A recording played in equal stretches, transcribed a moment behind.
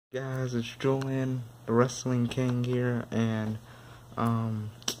Guys, it's Julian, the Wrestling King here, and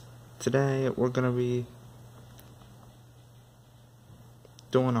today we're gonna be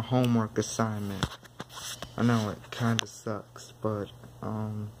doing a homework assignment. I know it kinda sucks, but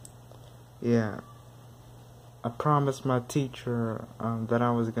yeah, I promised my teacher that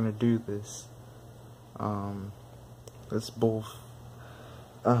I was gonna do this. This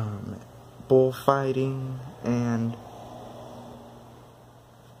bullfighting, and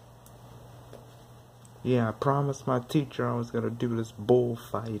yeah, I promised my teacher I was gonna do this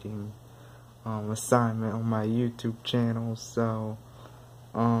bullfighting assignment on my YouTube channel. So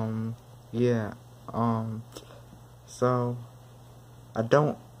yeah, so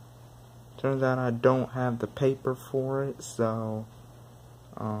turns out I don't have the paper for it, so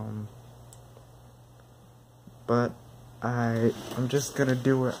but I'm just gonna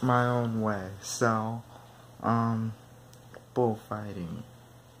do it my own way. So bullfighting.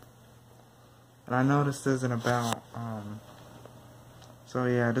 And I know this isn't about, so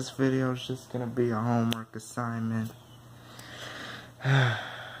yeah, this video is just gonna be a homework assignment. Yeah,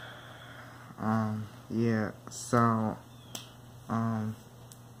 so,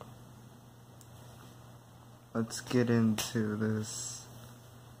 let's get into this.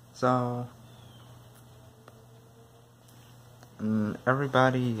 So,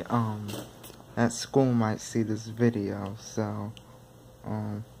 everybody, at school might see this video, so,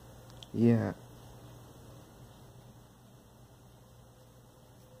 yeah.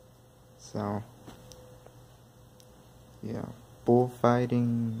 So, yeah,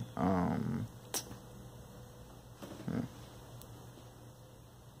 bullfighting, I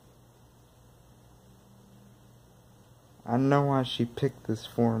know why she picked this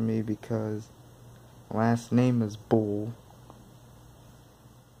for me, because last name is Bull,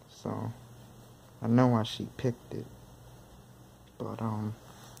 so I know why she picked it, but,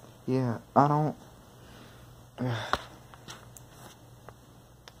 yeah, I don't,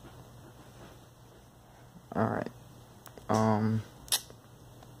 alright, I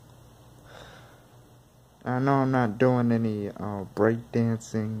know I'm not doing any,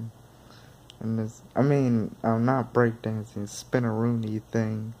 breakdancing in this, not breakdancing, spinaroonie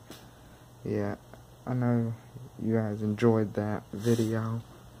thing. Yeah, I know you guys enjoyed that video.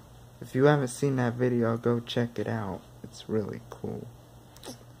 If you haven't seen that video, go check it out. It's really cool.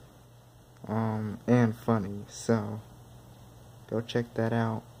 And funny, so go check that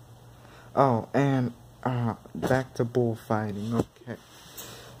out. Oh, and back to bullfighting. Okay,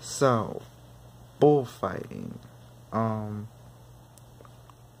 so bullfighting. I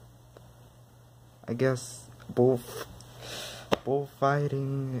guess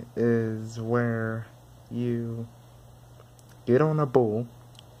bullfighting is where you get on a bull.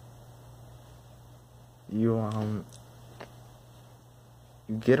 You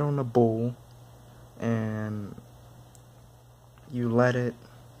get on a bull and you let it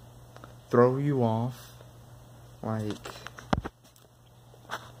throw you off, like,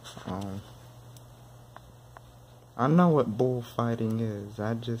 I know what bullfighting is.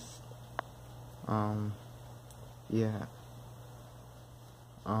 I just, yeah.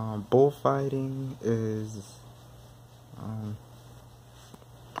 Bullfighting is,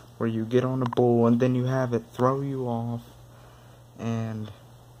 where you get on a bull and then you have it throw you off, and,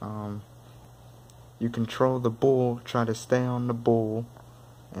 you control the bull, try to stay on the bull,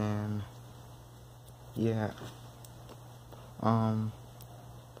 and, yeah.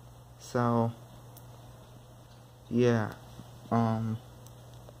 So, yeah,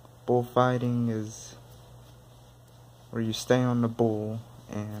 bullfighting is where you stay on the bull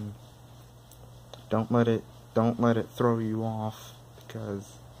and don't let it throw you off,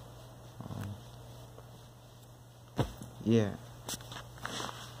 because, yeah.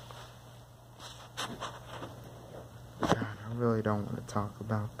 God, I really don't want to talk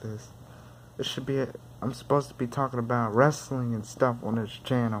about this. This should be I'm supposed to be talking about wrestling and stuff on this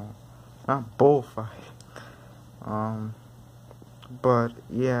channel, not bullfighting. But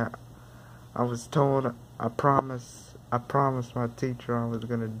yeah, I was told, I promised my teacher I was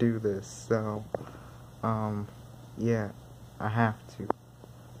gonna do this, so yeah, I have to.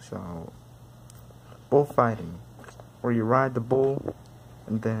 So, bullfighting, where you ride the bull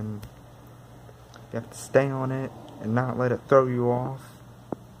and then you have to stay on it and not let it throw you off,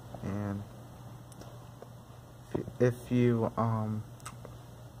 and if you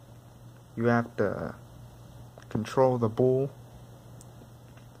you have to control the bull.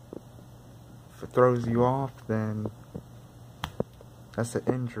 If it throws you off, then that's an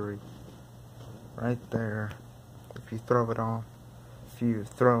injury right there. If you throw it off, if you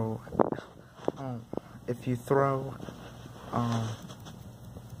throw,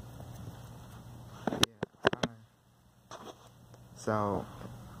 So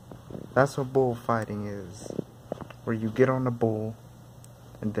that's what bullfighting is, where you get on the bull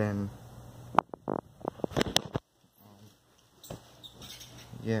and then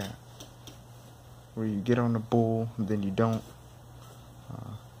yeah, where you get on the bull and then you don't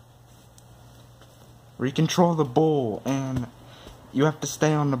control the bull, and you have to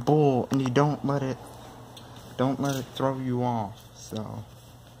stay on the bull, and you don't let it throw you off. So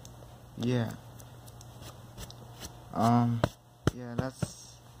yeah, yeah,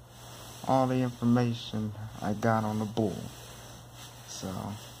 that's all the information I got on the bull. So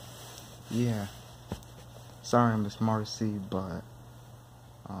yeah, sorry, Miss Marcy, but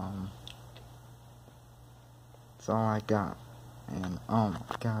that's all I got. And oh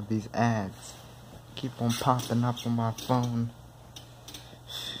my God, these ads keep on popping up on my phone.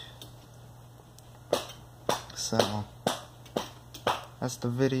 So that's the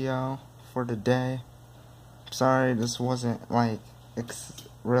video for today. Sorry this wasn't like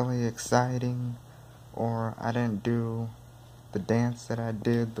really exciting, or I didn't do the dance that I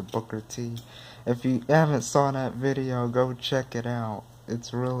did, the Booker T. If you haven't saw that video, go check it out.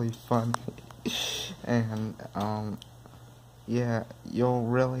 It's really funny. And yeah, you'll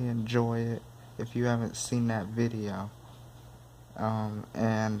really enjoy it if you haven't seen that video.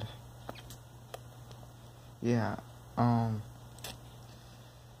 And yeah, I'll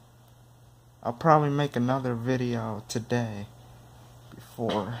probably make another video today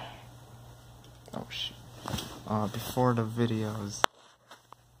before before the videos.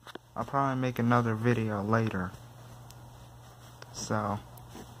 I'll probably make another video later. So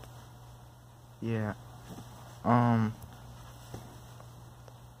yeah,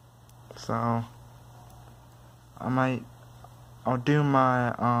 so I'll do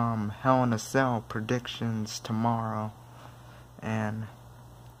my Hell in a Cell predictions tomorrow,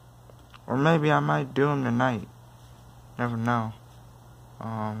 or maybe I might do them tonight. Never know.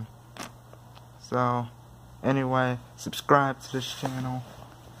 So anyway, subscribe to this channel.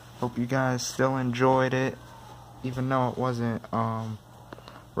 Hope you guys still enjoyed it, even though it wasn't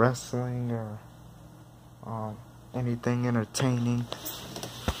wrestling or anything entertaining.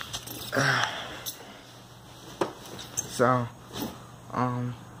 So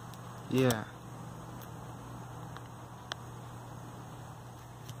yeah.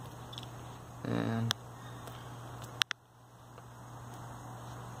 And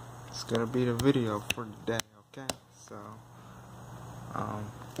it's gonna be the video for today, okay? So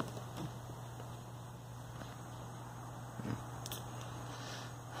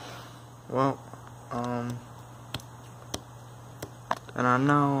well, and I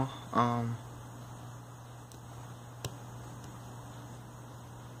know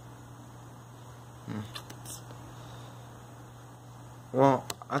well,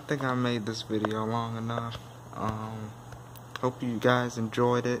 I think I made this video long enough. Hope you guys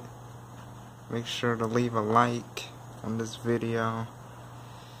enjoyed it. Make sure to leave a like on this video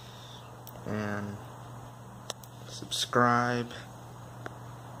and subscribe.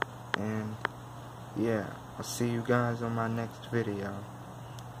 And yeah, I'll see you guys on my next video.